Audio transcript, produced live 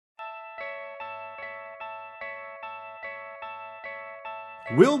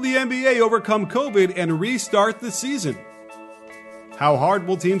Will the NBA overcome COVID and restart the season? How hard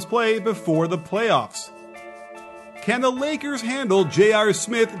will teams play before the playoffs? Can the Lakers handle J.R.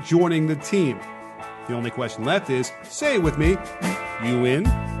 Smith joining the team? The only question left is, say it with me, you in?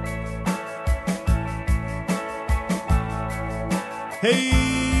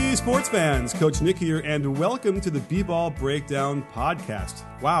 Hey, sports fans, Coach Nick here, and welcome to the B-Ball Breakdown podcast.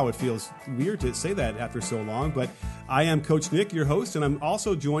 Wow, it feels weird to say that after so long, but I am Coach Nick, your host, and I'm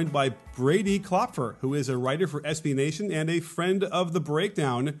also joined by Brady Klopfer, who is a writer for SB Nation and a friend of the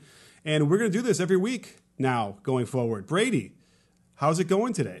Breakdown, and we're going to do this every week now going forward. Brady, how's it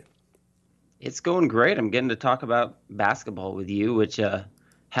going today? It's going great. I'm getting to talk about basketball with you, which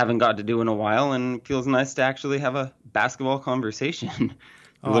haven't got to do in a while, and feels nice to actually have a basketball conversation.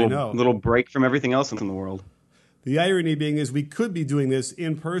 I know. Little break from everything else in the world. The irony being is we could be doing this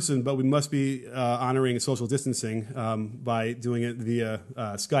in person, but we must be honoring social distancing by doing it via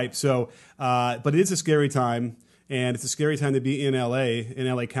Skype. So, but it is a scary time, and it's a scary time to be in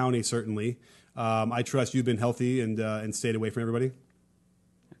LA County, certainly. I trust you've been healthy and stayed away from everybody.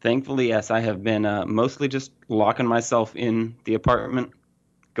 Thankfully, yes. I have been mostly just locking myself in the apartment,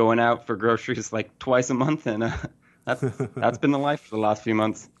 going out for groceries like twice a month, and that's been the life for the last few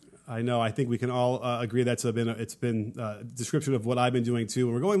months. I know. I think we can all agree it's been a description of what I've been doing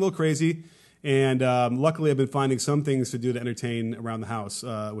too. We're going a little crazy, and luckily I've been finding some things to do to entertain around the house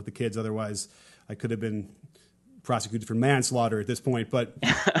with the kids. Otherwise, I could have been prosecuted for manslaughter at this point. But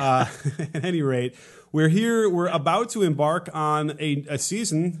at any rate, we're here. We're about to embark on a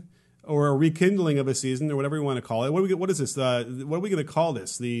season, or a rekindling of a season, or whatever you want to call it. What is this? What are we going to call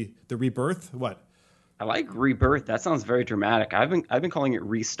this? The rebirth? What? I like rebirth. That sounds very dramatic. I've been calling it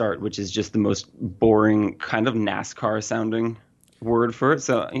restart, which is just the most boring kind of NASCAR sounding word for it.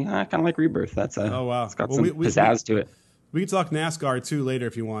 So yeah, I kind of like rebirth. That's oh wow, it's got some pizzazz to it. We can talk NASCAR too later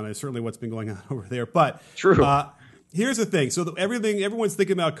if you want. It's certainly what's been going on over there. But true. Here's the thing. So everyone's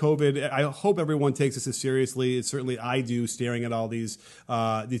thinking about COVID. I hope everyone takes this as seriously. It's certainly I do, staring at all these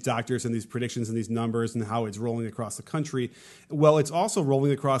doctors and these predictions and these numbers and how it's rolling across the country. Well, it's also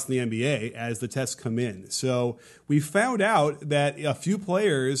rolling across the NBA as the tests come in. So we found out that a few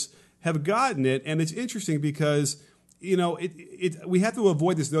players have gotten it, and it's interesting because we have to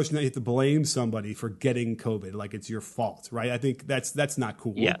avoid this notion that you have to blame somebody for getting COVID, like it's your fault, right? I think that's not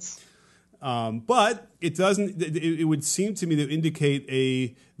cool. Yes. But it doesn't. It would seem to me to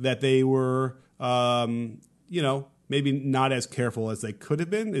indicate that they were, maybe not as careful as they could have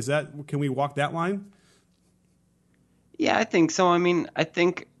been. Can we walk that line? Yeah, I think so. I mean, I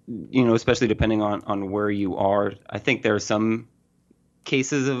think especially depending on where you are, I think there are some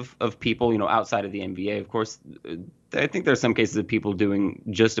cases of people outside of the NBA. Of course, I think there are some cases of people doing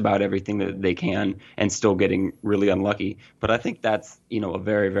just about everything that they can and still getting really unlucky. But I think that's a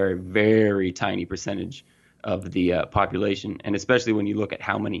very, very, very tiny percentage of the population. And especially when you look at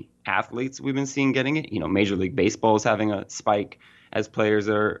how many athletes we've been seeing getting it. Major League Baseball is having a spike as players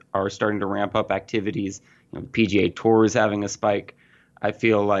are starting to ramp up activities. The PGA Tour is having a spike. I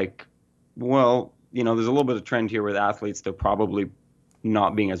feel like, there's a little bit of trend here with athletes. They're probably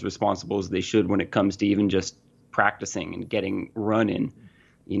not being as responsible as they should when it comes to even just practicing and getting run in.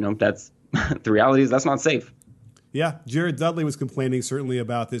 That's the reality is that's not safe. Yeah, Jared Dudley was complaining certainly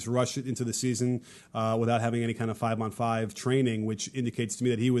about this rush into the season without having any kind of 5-on-5 training, which indicates to me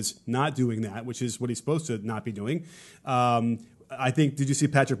that he was not doing that, which is what he's supposed to not be doing. I think, did you see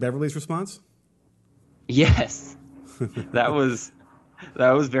Patrick Beverley's response? Yes, that was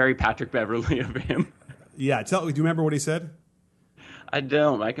very Patrick Beverley of him. Yeah, do you remember what he said? I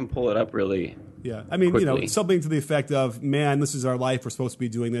don't. I can pull it up really. Yeah. I mean, quickly. Something to the effect of, man, this is our life. We're supposed to be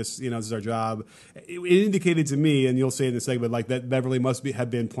doing this. This is our job. It indicated to me, and you'll say in the segment, like that Beverley have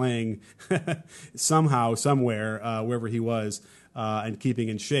been playing somehow, somewhere, wherever he was, and keeping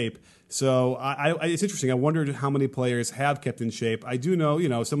in shape. So it's interesting. I wondered how many players have kept in shape. I do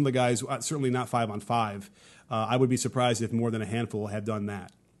know, some of the guys, certainly not 5-on-5. I would be surprised if more than a handful have done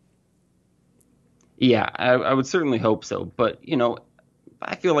that. Yeah, I would certainly hope so. But,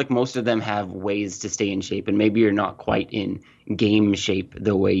 I feel like most of them have ways to stay in shape, and maybe you're not quite in game shape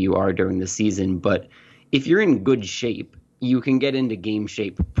the way you are during the season. But if you're in good shape, you can get into game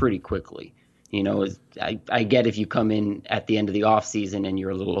shape pretty quickly. I get if you come in at the end of the off season and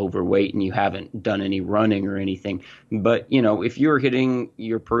you're a little overweight and you haven't done any running or anything. But, if you're hitting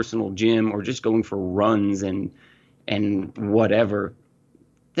your personal gym or just going for runs and whatever,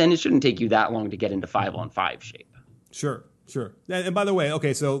 then it shouldn't take you that long to get into 5-on-5 shape. Sure. Sure. And by the way,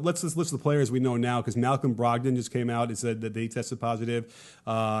 okay, so let's just list the players we know now because Malcolm Brogdon just came out and said that they tested positive.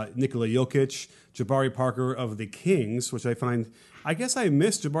 Nikola Jokic, Jabari Parker of the Kings, which I guess I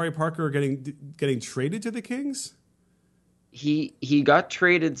missed Jabari Parker getting traded to the Kings. He got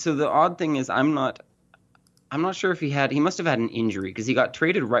traded. So the odd thing is, I'm not sure if he must have had an injury because he got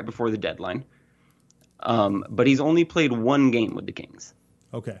traded right before the deadline. But he's only played one game with the Kings.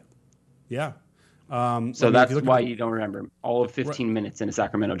 Okay. Yeah. So that's why you don't remember all of 15 minutes in a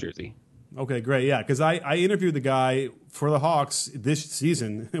Sacramento jersey. Okay, great. Yeah, because I interviewed the guy for the Hawks this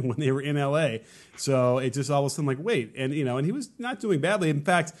season when they were in LA. So it just all of a sudden like, wait, and and he was not doing badly. In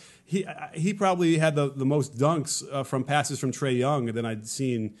fact, he probably had the most dunks from passes from Trae Young than I'd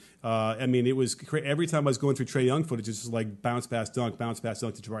seen. I mean, it was every time I was going through Trae Young footage, it's just like bounce pass dunk to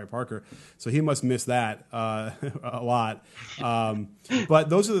Jabari Parker. So he must miss that a lot. But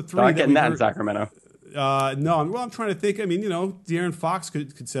those are the three. Not getting that in Sacramento. No, I'm trying to think. I mean, De'Aaron Fox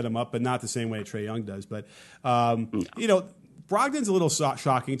could set him up, but not the same way Trae Young does. But, Brogdon's a little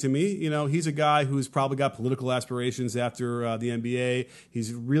shocking to me. He's a guy who's probably got political aspirations after the NBA.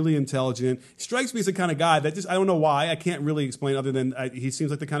 He's really intelligent. He strikes me as the kind of guy that I don't know why. I can't really explain other than he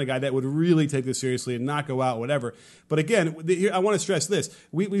seems like the kind of guy that would really take this seriously and not go out, whatever. But again, I want to stress this.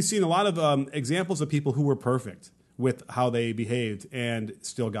 We've seen a lot of examples of people who were perfect with how they behaved and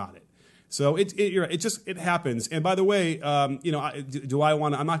still got it. So it happens. And by the way, do I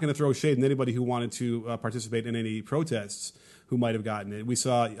want to? I'm not going to throw shade at anybody who wanted to participate in any protests who might have gotten it. We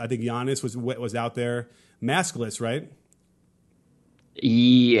saw, I think Giannis was out there maskless, right?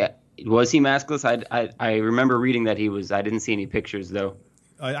 Yeah, was he maskless? I remember reading that he was. I didn't see any pictures though.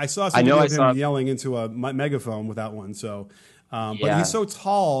 I saw some video of him yelling into a megaphone without one. So, but he's so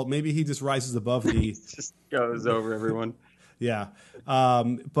tall, maybe he just rises above the. Just goes over everyone. Yeah.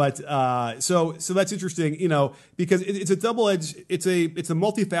 So that's interesting, because it's a double-edged, it's a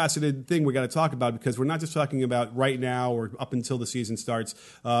multifaceted thing we got to talk about because we're not just talking about right now or up until the season starts,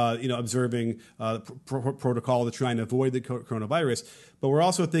 observing protocol to try and avoid the coronavirus, but we're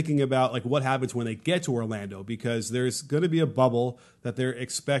also thinking about like what happens when they get to Orlando because there's going to be a bubble that they're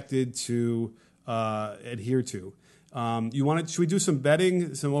expected to adhere to. Should we do some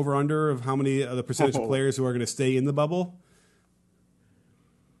betting, some over under of how many of the percentage of players who are going to stay in the bubble?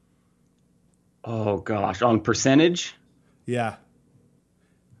 Oh gosh, on percentage? Yeah.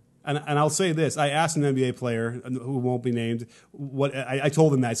 And I'll say this: I asked an NBA player who won't be named what I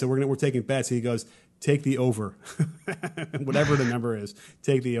told him that. I said we're taking bets. He goes, take the over, whatever the number is.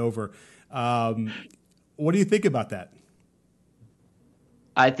 Take the over. What do you think about that?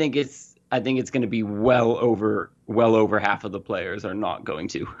 I think it's going to be well over half of the players are not going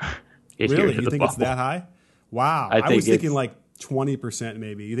to. Really? You think it's that high? Wow. I was thinking like 20%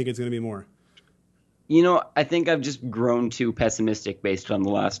 maybe. You think it's going to be more? I think I've just grown too pessimistic based on the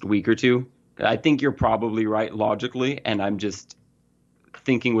last week or two. I think you're probably right logically, and I'm just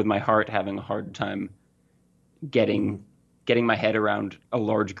thinking with my heart, having a hard time getting my head around a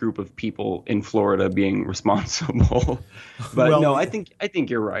large group of people in Florida being responsible. But no, I think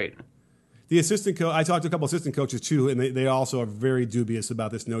you're right. The assistant coach, I talked to a couple assistant coaches too, and they also are very dubious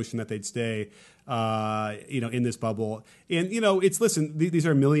about this notion that they'd stay, in this bubble. And listen, these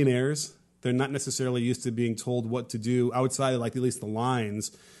are millionaires. They're not necessarily used to being told what to do outside of like at least the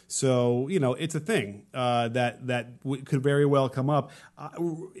lines. So, it's a thing that could very well come up.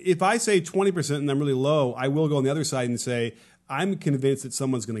 If I say 20% and I'm really low, I will go on the other side and say, I'm convinced that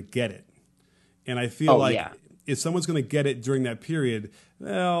someone's going to get it. And I feel if someone's going to get it during that period,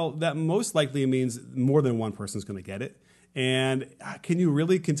 well, that most likely means more than one person's going to get it. And can you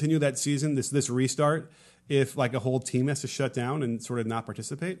really continue that season, this restart, if like a whole team has to shut down and sort of not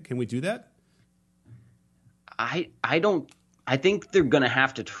participate? Can we do that? I think they're going to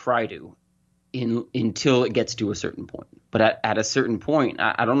have to try to until it gets to a certain point. But at a certain point,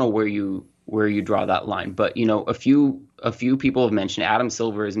 I don't know where you draw that line. But, a few people have mentioned, Adam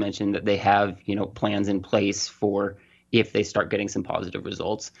Silver has mentioned that they have, plans in place for if they start getting some positive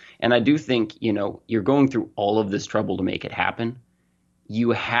results. And I do think, you're going through all of this trouble to make it happen.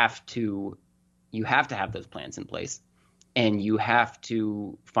 You have to have those plans in place, and you have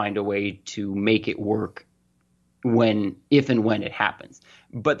to find a way to make it work if and when it happens.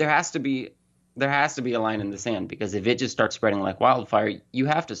 But there has to be a line in the sand, because if it just starts spreading like wildfire, you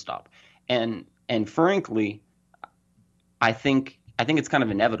have to stop. And frankly, I think it's kind of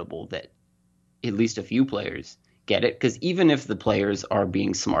inevitable that at least a few players get it, because even if the players are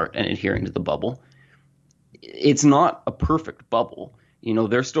being smart and adhering to the bubble, it's not a perfect bubble.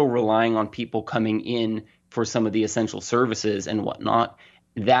 They're still relying on people coming in for some of the essential services and whatnot.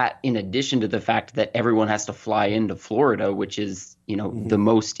 that in addition to the fact that everyone has to fly into Florida, which is, the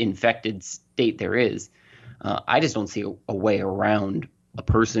most infected state there is, I just don't see a way around a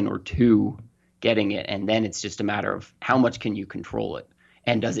person or two getting it. And then it's just a matter of how much can you control it?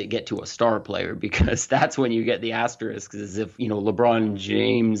 And does it get to a star player? Because that's when you get the asterisk, as if, LeBron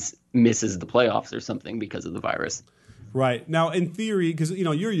James misses the playoffs or something because of the virus. Right. Now, in theory, because,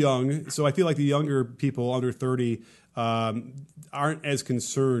 you're young, so I feel like the younger people under 30 aren't as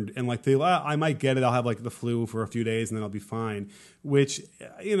concerned. And like, I might get it. I'll have like the flu for a few days and then I'll be fine. Which,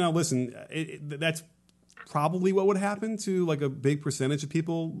 listen, that's probably what would happen to like a big percentage of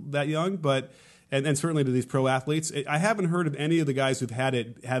people that young. But and certainly to these pro athletes, I haven't heard of any of the guys who've had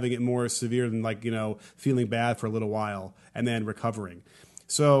it having it more severe than like, feeling bad for a little while and then recovering.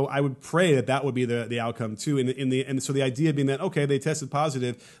 So I would pray that would be the outcome too. And so the idea being that, okay, they tested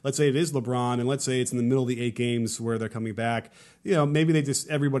positive. Let's say it is LeBron, and let's say it's in the middle of the 8 games where they're coming back. Maybe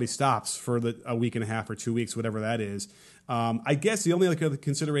everybody stops for a week and a half or 2 weeks, whatever that is. I guess the only other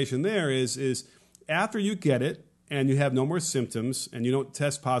consideration there is after you get it and you have no more symptoms and you don't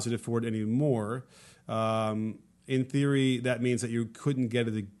test positive for it anymore. In theory, that means that you couldn't get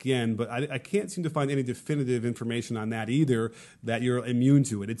it again, but I can't seem to find any definitive information on that either, that you're immune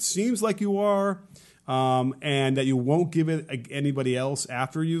to it. It seems like you are, and that you won't give it anybody else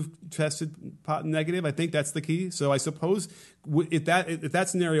after you've tested negative. I think that's the key. So I suppose if that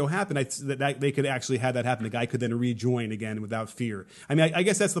scenario happened, that they could actually have that happen. The guy could then rejoin again without fear. I mean, I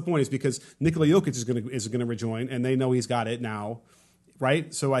guess that's the point, is because Nikola Jokic is going to rejoin, and they know he's got it now,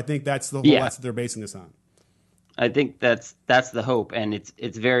 right? So I think that's the whole that's what they're basing this on. I think that's the hope, and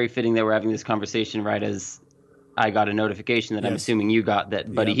it's very fitting that we're having this conversation right as I got a notification that I'm assuming you got,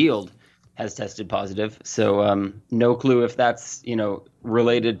 that Buddy Hield has tested positive. So no clue if that's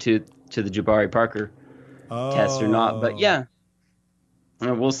related to the Jabari Parker test or not. But yeah,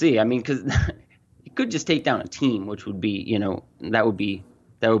 we'll see. I mean, because it could just take down a team, which would be that would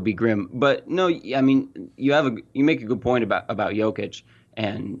be grim. But no, I mean, you make a good point about Jokic,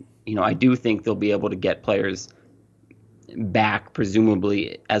 and I do think they'll be able to get players back,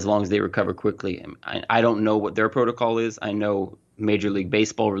 presumably, as long as they recover quickly. I don't know what their protocol is. I know Major League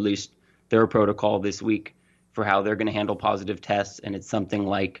Baseball released their protocol this week for how they're going to handle positive tests, and it's something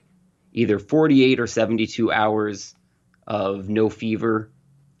like either 48 or 72 hours of no fever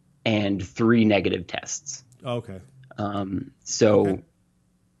and 3 negative tests. Okay. So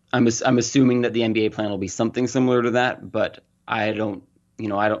I'm assuming that the NBA plan will be something similar to that, but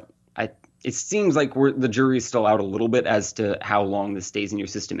it seems like the jury's still out a little bit as to how long this stays in your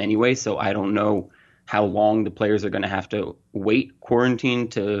system anyway. So I don't know how long the players are going to have to wait quarantine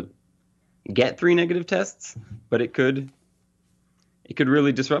to get 3 negative tests, but it could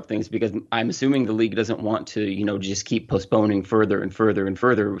really disrupt things, because I'm assuming the league doesn't want to, just keep postponing further and further and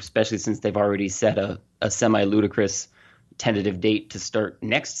further, especially since they've already set a semi-ludicrous tentative date to start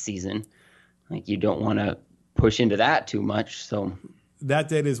next season. Like, you don't want to push into that too much. So that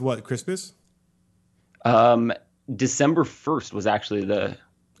date is what, Christmas? December 1st was actually the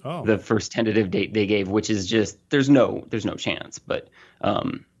first tentative date they gave, which is just there's no chance. But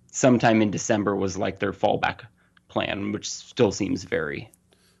sometime in December was like their fallback plan, which still seems very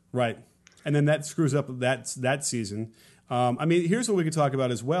right. And then that screws up that season. I mean, here's what we could talk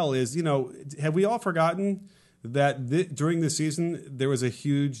about as well: is have we all forgotten that during this season there was a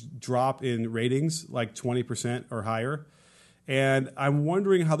huge drop in ratings, like 20% or higher? And I'm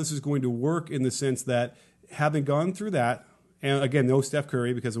wondering how this is going to work, in the sense that, having gone through that, and again, no Steph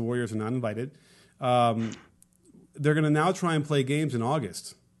Curry because the Warriors are not invited, they're going to now try and play games in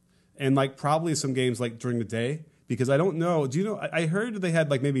August. And like probably some games like during the day, because I don't know. Do you know? I heard they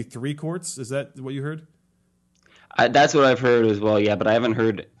had like maybe 3 courts. Is that what you heard? That's what I've heard as well, yeah. But I haven't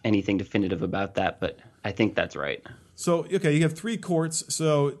heard anything definitive about that, but I think that's right. So, okay, you have 3 courts.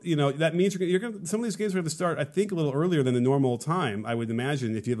 So, that means you're going some of these games are going to start, I think, a little earlier than the normal time, I would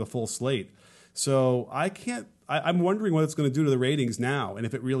imagine, if you have a full slate. So I'm wondering what it's going to do to the ratings now, and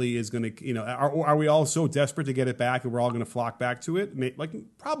if it really is going to, are we all so desperate to get it back and we're all going to flock back to it? Like,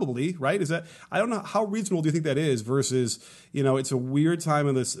 probably, right? I don't know, how reasonable do you think that is versus, it's a weird time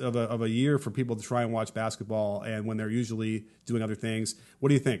of a year for people to try and watch basketball, and when they're usually doing other things. What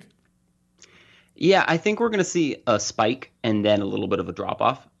do you think? Yeah, I think we're going to see a spike and then a little bit of a drop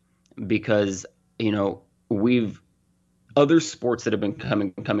off, because, other sports that have been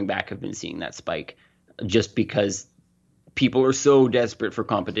coming back have been seeing that spike, just because people are so desperate for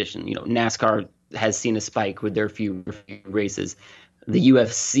competition. NASCAR has seen a spike with their few races. The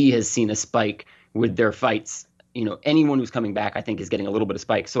UFC has seen a spike with their fights. Anyone who's coming back, I think, is getting a little bit of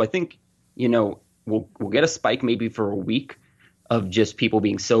spike. So I think, we'll get a spike maybe for a week of just people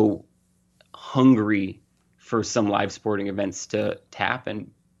being so hungry for some live sporting events to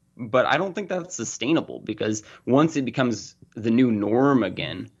happen. But I don't think that's sustainable, because once it becomes the new norm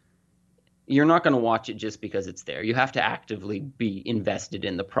again, you're not going to watch it just because it's there. You have to actively be invested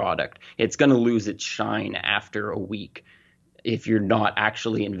in the product. It's going to lose its shine after a week if you're not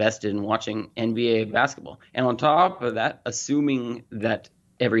actually invested in watching NBA basketball. And on top of that, assuming that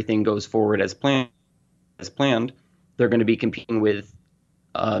everything goes forward as planned, they're going to be competing with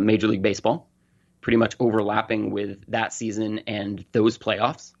Major League Baseball, pretty much overlapping with that season and those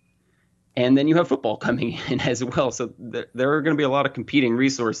playoffs. And then you have football coming in as well. So there are going to be a lot of competing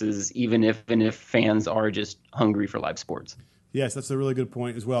resources, even if fans are just hungry for live sports. Yes, that's a really good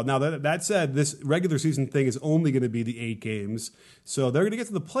point as well. Now, that said, this regular season thing is only going to be the 8 games. So they're going to get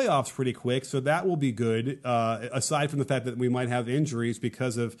to the playoffs pretty quick. So that will be good, aside from the fact that we might have injuries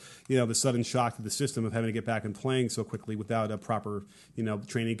because of, the sudden shock to the system of having to get back and playing so quickly without a proper,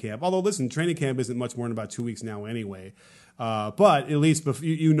 training camp. Although, listen, training camp isn't much more than about 2 weeks now anyway. But at least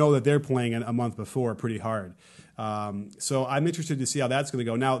you know that they're playing a month before pretty hard. So I'm interested to see how that's going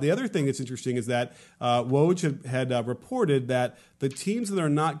to go. Now, the other thing that's interesting is that Woj had reported that the teams that are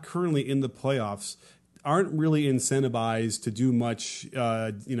not currently in the playoffs aren't really incentivized to do much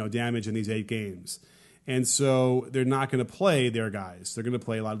damage in these 8 games. And so they're not going to play their guys. They're going to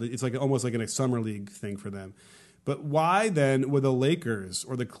play a lot of it's like almost like a summer league thing for them. But why then would the Lakers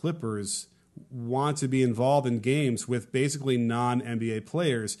or the Clippers want to be involved in games with basically non-NBA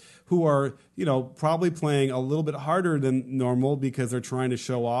players who are, probably playing a little bit harder than normal because they're trying to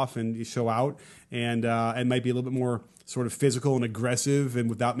show off and show out and might be a little bit more sort of physical and aggressive and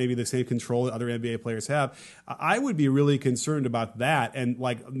without maybe the same control that other NBA players have. I would be really concerned about that. And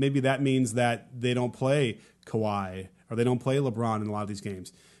maybe that means that they don't play Kawhi or they don't play LeBron in a lot of these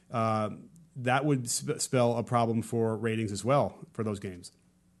games. That would spell a problem for ratings as well for those games.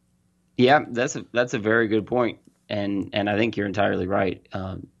 Yeah, that's a very good point, and I think you're entirely right,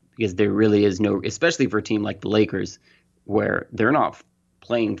 because there really is no, especially for a team like the Lakers, where they're not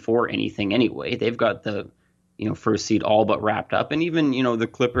playing for anything anyway. They've got the first seed all but wrapped up, and even the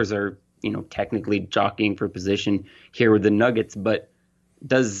Clippers are technically jockeying for position here with the Nuggets. But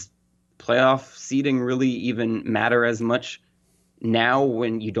does playoff seeding really even matter as much now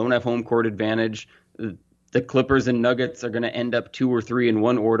when you don't have home court advantage? The Clippers and Nuggets are going to end up 2 or 3 in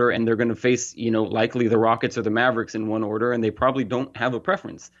one order, and they're going to face, likely the Rockets or the Mavericks in one order, and they probably don't have a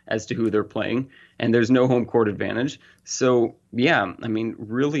preference as to who they're playing, and there's no home court advantage. So, yeah, I mean,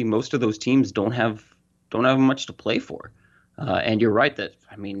 really, most of those teams don't have much to play for. And you're right that,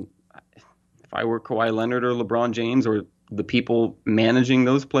 I mean, if I were Kawhi Leonard or LeBron James or the people managing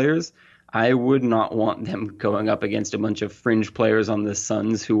those players, I would not want them going up against a bunch of fringe players on the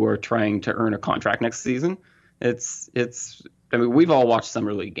Suns who are trying to earn a contract next season. I mean, we've all watched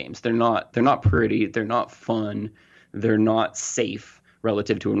summer league games. They're not pretty. They're not fun. They're not safe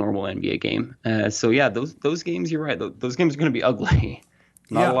relative to a normal NBA game. So yeah, those games, you're right. Those games are going to be ugly.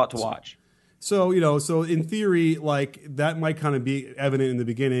 Not a lot to watch. So, so in theory, that might kind of be evident in the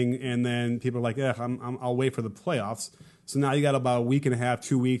beginning, and then people are like, I'll wait for the playoffs. So now you got about a week and a half,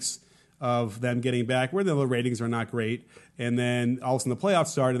 2 weeks of them getting back, where the ratings are not great, and then all of a sudden the playoffs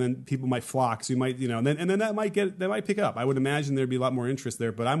start, and then people might flock. So you might, and then that might pick up. I would imagine there'd be a lot more interest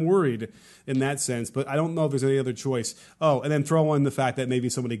there, but I'm worried in that sense. But I don't know if there's any other choice. Oh, and then throw in the fact that maybe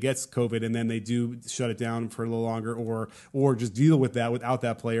somebody gets COVID and then they do shut it down for a little longer, or just deal with that without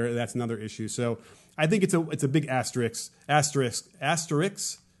that player. That's another issue. So I think it's a big asterisk.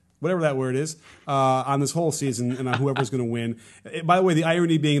 Whatever that word is, on this whole season and on whoever's going to win. By the way, the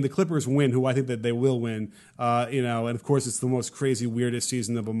irony being the Clippers win, who I think that they will win, and of course it's the most crazy, weirdest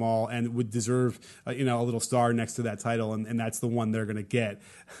season of them all and would deserve, a little star next to that title, and that's the one they're going to get.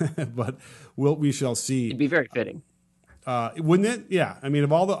 But we shall see. It'd be very fitting. Wouldn't it? Yeah. I mean,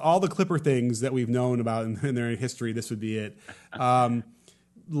 of all the Clipper things that we've known about in their history, this would be it.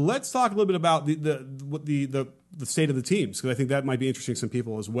 Let's talk a little bit about the state of the teams, because I think that might be interesting to some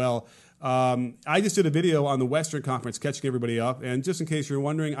people as well. I just did a video on the Western Conference, catching everybody up. And just in case you're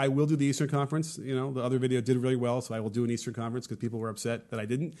wondering, I will do the Eastern Conference. The other video did really well, so I will do an Eastern Conference because people were upset that I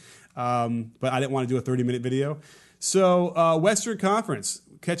didn't. But I didn't want to do a 30-minute video. So Western Conference,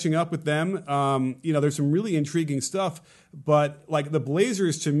 catching up with them. There's some really intriguing stuff. But like the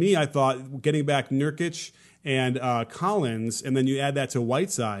Blazers, to me, I thought getting back Nurkic and Collins, and then you add that to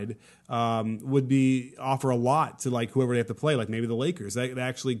Whiteside, would offer a lot to whoever they have to play, like maybe the Lakers. That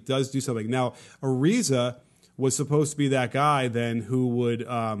actually does do something. Now, Ariza was supposed to be that guy then who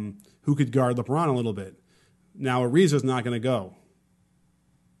could guard LeBron a little bit. Now Ariza's not going to go.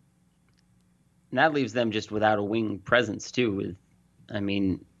 And that leaves them just without a wing presence too. I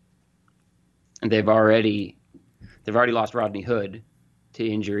mean, they've already lost Rodney Hood to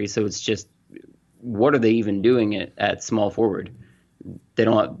injury, so it's just, what are they even doing at small forward? They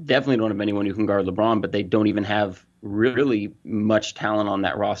definitely don't have anyone who can guard LeBron, but they don't even have really much talent on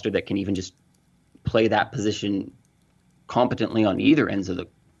that roster that can even just play that position competently on either ends of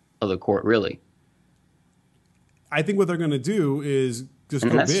the court, really. I think what they're going to do is just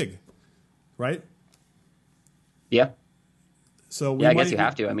go big, right? Yeah. So I guess you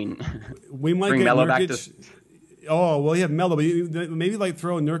have to. I mean, we might bring get Melo Nurkic. back to. Oh well, you have Melo, but maybe like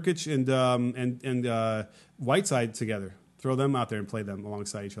throw Nurkic and Whiteside together. Throw them out there and play them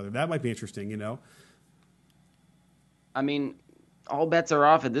alongside each other. That might be interesting, you know. I mean, all bets are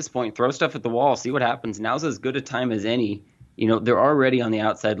off at this point. Throw stuff at the wall, see what happens. Now's as good a time as any. You know, they're already on the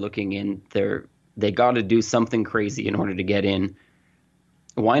outside looking in. They got to do something crazy in order to get in.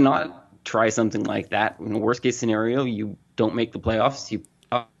 Why not try something like that? In the worst case scenario, you don't make the playoffs. You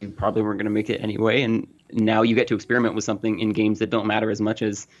probably weren't going to make it anyway, and now you get to experiment with something in games that don't matter as much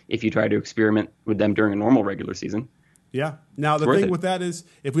as if you try to experiment with them during a normal regular season. Yeah. Now, the thing with that is,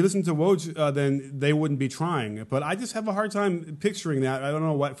 if we listen to Woj, then they wouldn't be trying. But I just have a hard time picturing that. I don't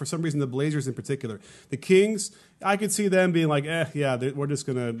know what, for some reason, the Blazers in particular. The Kings, I could see them being like, we're just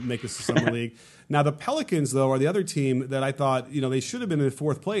going to make this a summer league. Now, the Pelicans, though, are the other team that I thought, they should have been in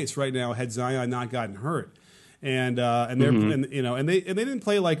fourth place right now had Zion not gotten hurt. And they didn't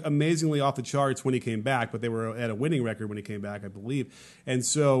play like amazingly off the charts when he came back, but they were at a winning record when he came back, I believe. And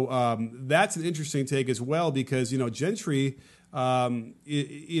so that's an interesting take as well, because Gentry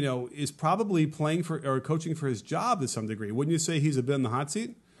is probably playing for or coaching for his job to some degree. Wouldn't you say he's a bit in the hot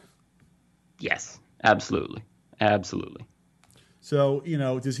seat? Yes, absolutely. So,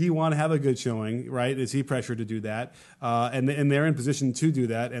 does he want to have a good showing, right? Is he pressured to do that? And they're in position to do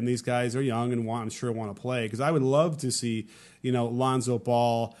that, and these guys are young and I'm sure want to play. Because I would love to see, Lonzo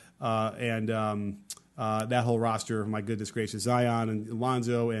Ball and that whole roster, my goodness gracious, Zion and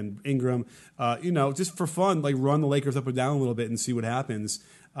Lonzo and Ingram, just for fun, like run the Lakers up and down a little bit and see what happens.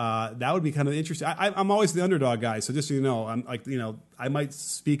 That would be kind of interesting. I'm always the underdog guy, so just so you know, I'm like, I might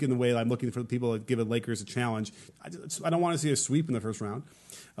speak in the way that I'm looking for people to give the Lakers a challenge. I don't want to see a sweep in the first round,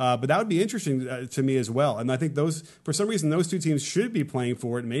 but that would be interesting to me as well. And I think for some reason, those two teams should be playing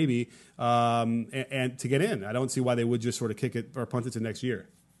for it, maybe, and to get in. I don't see why they would just sort of kick it or punt it to next year.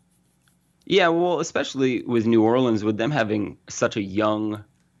 Yeah, well, especially with New Orleans, with them having such a young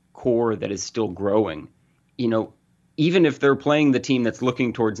core that is still growing, even if they're playing the team that's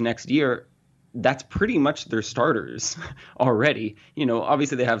looking towards next year, that's pretty much their starters already.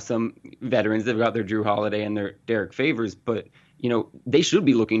 Obviously they have some veterans. They've got their Drew Holiday and their Derek Favors, but, they should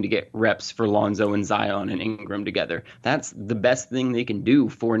be looking to get reps for Lonzo and Zion and Ingram together. That's the best thing they can do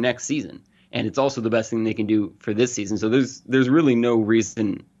for next season. And it's also the best thing they can do for this season. So there's really no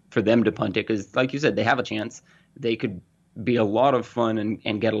reason for them to punt it because, like you said, they have a chance. They could be a lot of fun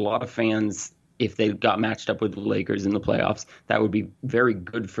and get a lot of fans if they got matched up with the Lakers in the playoffs. That would be very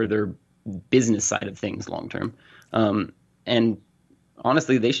good for their business side of things long term. And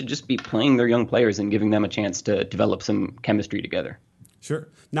honestly, they should just be playing their young players and giving them a chance to develop some chemistry together. Sure.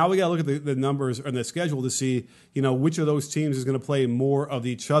 Now we got to look at the numbers and the schedule to see, which of those teams is going to play more of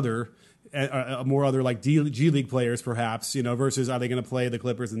each other. More other like G League players, perhaps, versus are they going to play the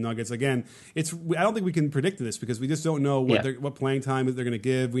Clippers and Nuggets again? I don't think we can predict this because we just don't know what playing time they're going to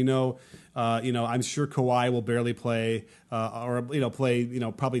give. We know, I'm sure Kawhi will barely play or play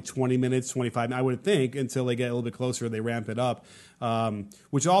probably 20 minutes, 25. I would think until they get a little bit closer, they ramp it up.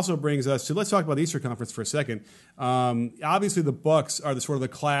 Which also brings us to let's talk about the Eastern Conference for a second. Obviously, the Bucks are the sort of the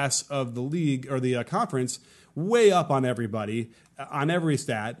class of the league or the conference. Way up on everybody, on every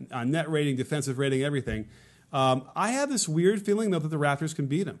stat, on net rating, defensive rating, everything. I have this weird feeling, though, that the Raptors can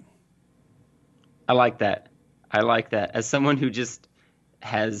beat them. I like that. As someone who just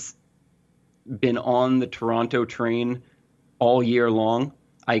has been on the Toronto train all year long,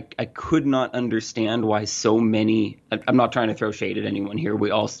 I could not understand why so many – I'm not trying to throw shade at anyone here.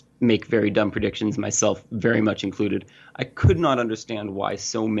 We all make very dumb predictions, myself very much included. I could not understand why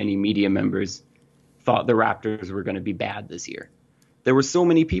so many media members – thought the Raptors were going to be bad this year. There were so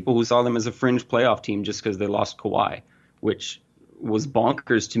many people who saw them as a fringe playoff team just because they lost Kawhi, which was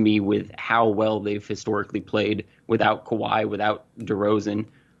bonkers to me with how well they've historically played without Kawhi, without DeRozan.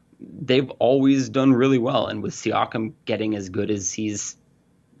 They've always done really well, and with Siakam getting as good as he's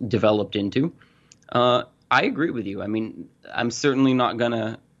developed into, I agree with you. I mean, I'm certainly not going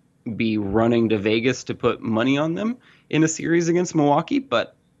to be running to Vegas to put money on them in a series against Milwaukee,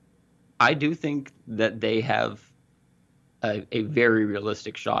 but I do think that they have a very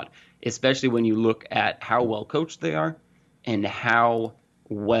realistic shot, especially when you look at how well coached they are and how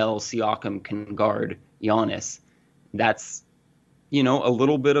well Siakam can guard Giannis. That's, a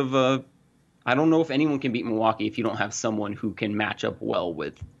little bit of a. I don't know if anyone can beat Milwaukee if you don't have someone who can match up well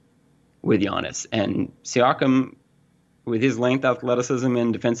with Giannis. And Siakam, with his length, athleticism,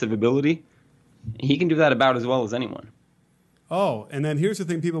 and defensive ability, he can do that about as well as anyone. Oh, and then here's the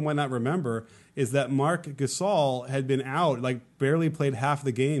thing people might not remember is that Marc Gasol had been out, like barely played half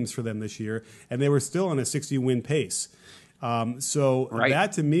the games for them this year, and they were still on a 60-win pace. So Right.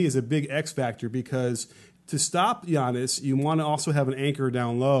 that to me is a big X factor because to stop Giannis, you want to also have an anchor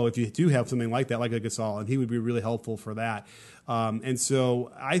down low if you do have something like that, like a Gasol, and he would be really helpful for that. And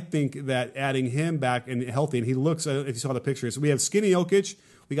so I think that adding him back and healthy, and he looks, if you saw the pictures, we have skinny Jokic,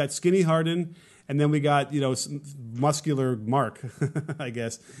 we got skinny Harden, and then we got, muscular Mark, I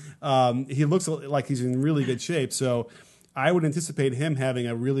guess. He looks like he's in really good shape. So I would anticipate him having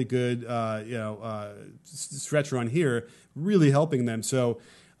a really good, stretch run here, really helping them. So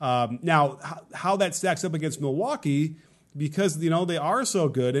now how that stacks up against Milwaukee, because they are so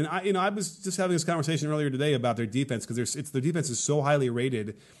good, and I was just having this conversation earlier today about their defense because their defense is so highly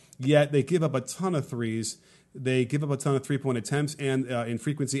rated, yet they give up a ton of threes. They give up a ton of 3-point attempts and in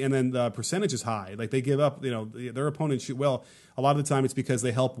frequency, and then the percentage is high. Like they give up, their opponents shoot well. A lot of the time, it's because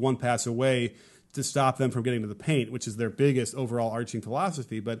they help one pass away to stop them from getting to the paint, which is their biggest overall arching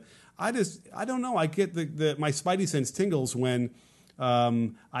philosophy. But I don't know. I get my spidey sense tingles when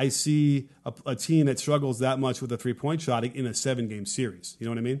I see a team that struggles that much with a 3-point shot in a 7-game series. You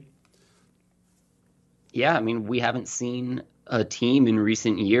know what I mean? Yeah, I mean, we haven't seen a team in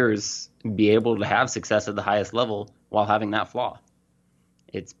recent years be able to have success at the highest level while having that flaw.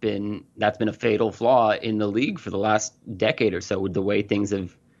 That's been a fatal flaw in the league for the last decade or so with the way things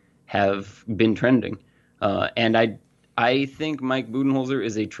have been trending. And I think Mike Budenholzer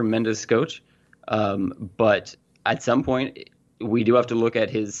is a tremendous coach, but at some point we do have to look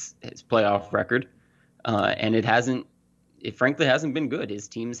at his playoff record, and it frankly hasn't been good. His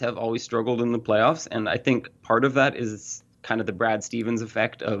teams have always struggled in the playoffs, and I think part of that is kind of the Brad Stevens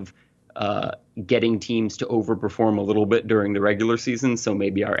effect of getting teams to overperform a little bit during the regular season, so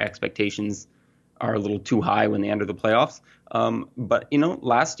maybe our expectations are a little too high when they enter the playoffs. But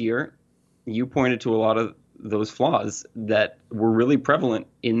last year you pointed to a lot of those flaws that were really prevalent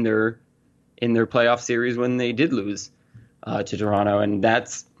in their playoff series when they did lose to Toronto, and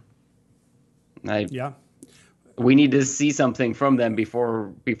we need to see something from them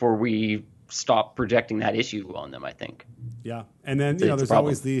before we stop projecting that issue on them, I think. Yeah, and then there's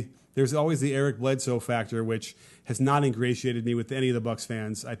always the Eric Bledsoe factor, which has not ingratiated me with any of the Bucks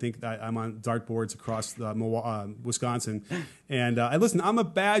fans. I think that I'm on dartboards across Wisconsin, and listen, I'm a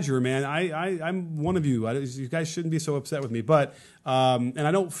Badger, man. I'm one of you. You guys shouldn't be so upset with me, but and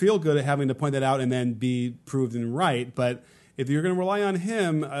I don't feel good at having to point that out and then be proven right. But if you're going to rely on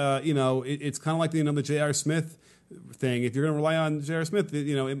him, it's kind of like the J.R. Smith thing. If you're going to rely on J.R. Smith,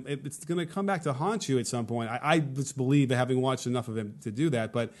 it's going to come back to haunt you at some point. I just believe, having watched enough of him to do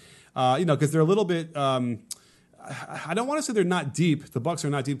that, but because they're a little bit. I don't want to say they're not deep. The Bucks are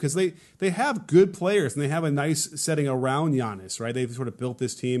not deep because they have good players and they have a nice setting around Giannis, right? They've sort of built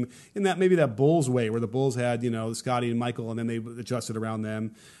this team in that Bulls way, where the Bulls had Scotty and Michael, and then they adjusted around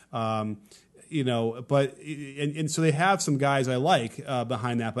them. But so they have some guys I like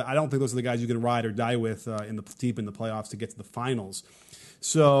behind that, but I don't think those are the guys you can ride or die with deep in the playoffs to get to the finals.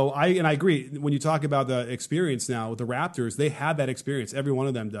 So I agree when you talk about the experience now with the Raptors, they have that experience. Every one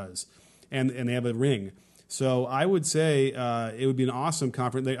of them does, and they have a ring. So I would say it would be an awesome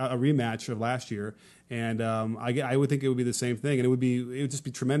conference, a rematch of last year, and I would think it would be the same thing, and it would just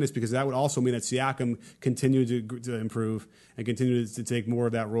be tremendous because that would also mean that Siakam continued to improve and continue to take more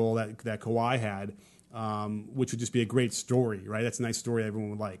of that role that Kawhi had, which would just be a great story, right? That's a nice story everyone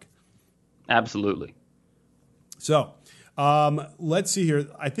would like. Absolutely. So let's see here.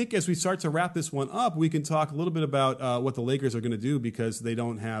 I think as we start to wrap this one up, we can talk a little bit about what the Lakers are going to do because they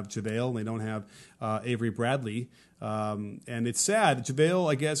don't have JaVale and they don't have Avery Bradley. And it's sad.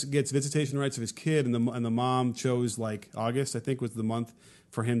 JaVale, I guess, gets visitation rights of his kid, and the mom chose August, I think, was the month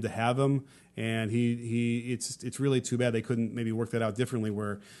for him to have him. And it's really too bad they couldn't maybe work that out differently,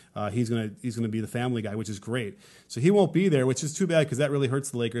 where he's gonna be the family guy, which is great. So he won't be there, which is too bad because that really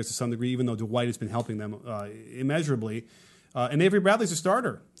hurts the Lakers to some degree, even though Dwight has been helping them immeasurably. And Avery Bradley's a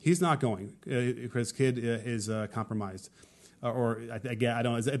starter. He's not going because his kid is compromised. I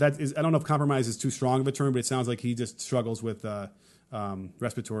don't know if compromise is too strong of a term, but it sounds like he just struggles with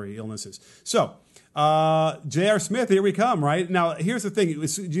respiratory illnesses. So J.R. Smith, here we come, right? Now, here's the thing.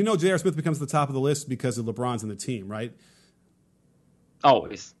 Do you know J.R. Smith becomes the top of the list because of LeBron's in the team, right?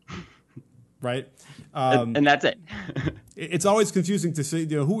 Always. right? And that's it. It's always confusing to see,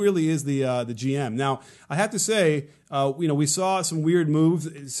 who really is the GM. Now, I have to say, we saw some weird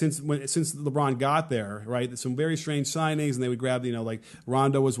moves since LeBron got there, right? Some very strange signings, and they would grab, like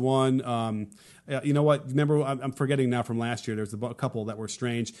Rondo was one. You know what? Remember, I'm forgetting now from last year. There's a couple that were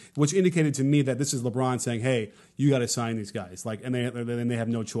strange, which indicated to me that this is LeBron saying, "Hey, you got to sign these guys." And they have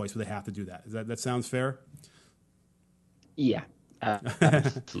no choice, but they have to do that. That sounds fair? Yeah,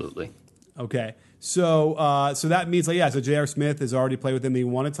 absolutely. Okay, so that means so J.R. Smith has already played with them. He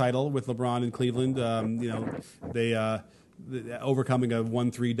won a title with LeBron in Cleveland. They overcoming a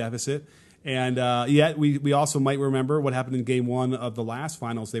 1-3 deficit, and yet we also might remember what happened in Game 1 of the last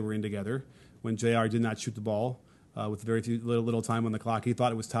finals they were in together when J.R. did not shoot the ball with very little time on the clock. He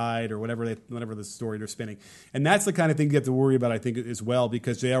thought it was tied or whatever the story they're spinning, and that's the kind of thing you have to worry about, I think, as well,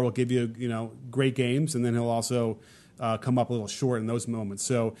 because J.R. will give you great games, and then he'll also come up a little short in those moments.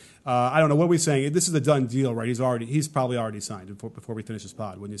 So I don't know what we're saying. This is a done deal, right? He's probably already signed before we finish this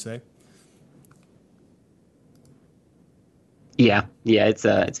pod, wouldn't you say? Yeah.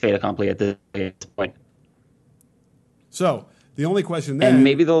 It's fait accompli at this point. So the only question then, and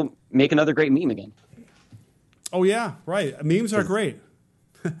maybe they'll make another great meme again. Oh yeah, right. Memes are great.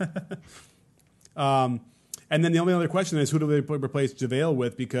 And then the only other question is, who do they replace JaVale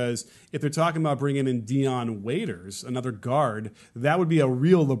with? Because if they're talking about bringing in Dion Waiters, another guard, that would be a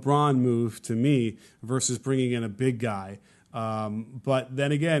real LeBron move to me versus bringing in a big guy. But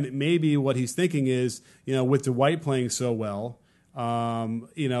then again, maybe what he's thinking is, with Dwight playing so well,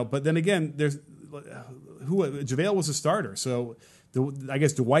 but then again, JaVale was a starter. So I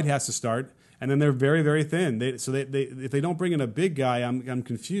guess Dwight has to start. And then they're very, very thin. If they don't bring in a big guy, I'm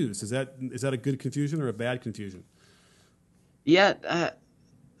confused. Is that a good confusion or a bad confusion? Yeah,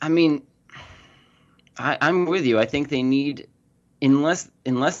 I'm with you. I think they need,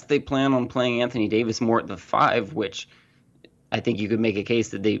 unless they plan on playing Anthony Davis more at the 5, which I think you could make a case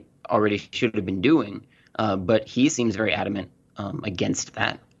that they already should have been doing. But he seems very adamant against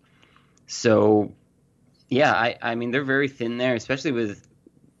that. So, yeah, they're very thin there, especially with.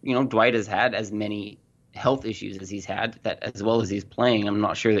 Dwight has had as many health issues as he's had, that as well as he's playing. I'm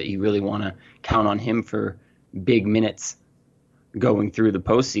not sure that you really want to count on him for big minutes going through the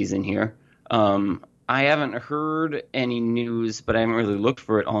postseason here. I haven't heard any news, but I haven't really looked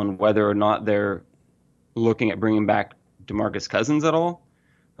for it on whether or not they're looking at bringing back DeMarcus Cousins at all.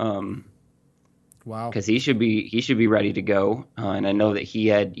 Wow, because he should be ready to go. And I know that he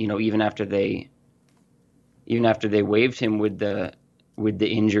had, even after they waived him with the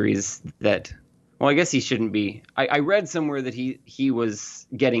injuries that, well, I guess he shouldn't be. I read somewhere that he was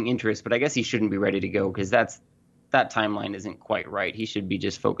getting interest, but I guess he shouldn't be ready to go because that timeline isn't quite right. He should be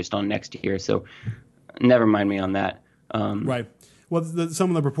just focused on next year. So never mind me on that. Right. Well, some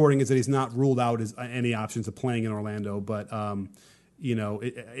of the reporting is that he's not ruled out as any options of playing in Orlando, but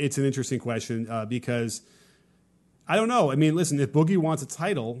it's an interesting question because. I don't know. Listen, if Boogie wants a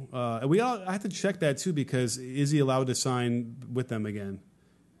title, I have to check that too, because is he allowed to sign with them again?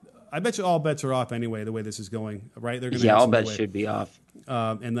 I bet you all bets are off anyway, the way this is going, right? They're going all bets should be off.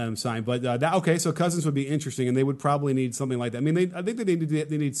 And let him sign. But okay, so Cousins would be interesting, and they would probably need something like that. I think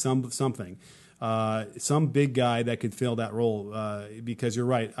they need something. Some big guy that could fill that role, because you're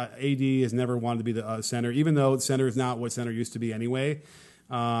right. AD has never wanted to be the center, even though center is not what center used to be anyway.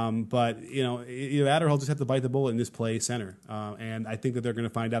 But either that or he'll just have to bite the bullet and just play center. And I think that they're going to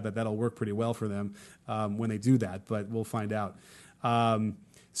find out that that'll work pretty well for them when they do that. But we'll find out.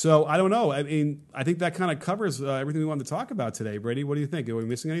 So I don't know. I think that kind of covers everything we wanted to talk about today. Brady, what do you think? Are we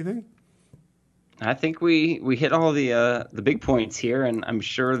missing anything? I think we hit all the big points here, and I'm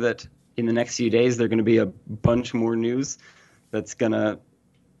sure that in the next few days there's going to be a bunch more news that's going to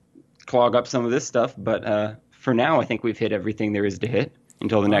clog up some of this stuff. But for now, I think we've hit everything there is to hit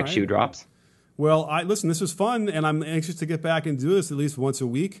until the next shoe drops. Well, listen, this was fun, and I'm anxious to get back and do this at least once a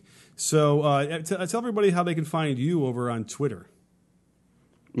week. So tell everybody how they can find you over on Twitter.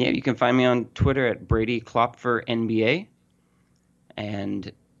 Yeah, you can find me on Twitter at Brady Klopfer NBA.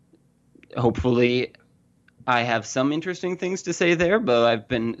 And hopefully I have some interesting things to say there, but I've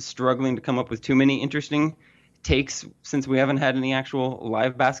been struggling to come up with too many interesting takes since we haven't had any actual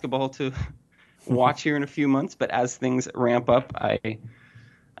live basketball to watch here in a few months. But as things ramp up, I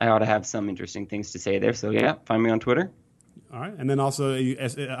ought to have some interesting things to say there. So, yeah, find me on Twitter. All right. And then also on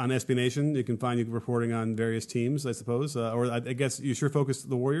SB Nation, you can find you reporting on various teams, I suppose. Or I guess you sure focus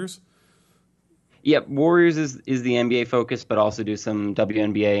the Warriors? Yep. Warriors is the NBA focus, but also do some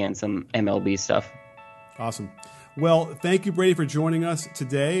WNBA and some MLB stuff. Awesome. Well, thank you, Brady, for joining us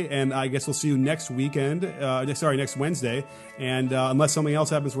today, and I guess we'll see you next Wednesday. And unless something else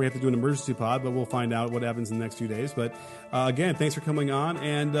happens, we have to do an emergency pod, but we'll find out what happens in the next few days. But again, thanks for coming on,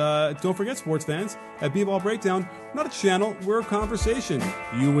 and don't forget, sports fans, at B-Ball Breakdown, we're not a channel, we're a conversation.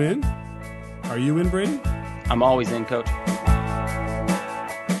 You in? Are you in, Brady? I'm always in, Coach.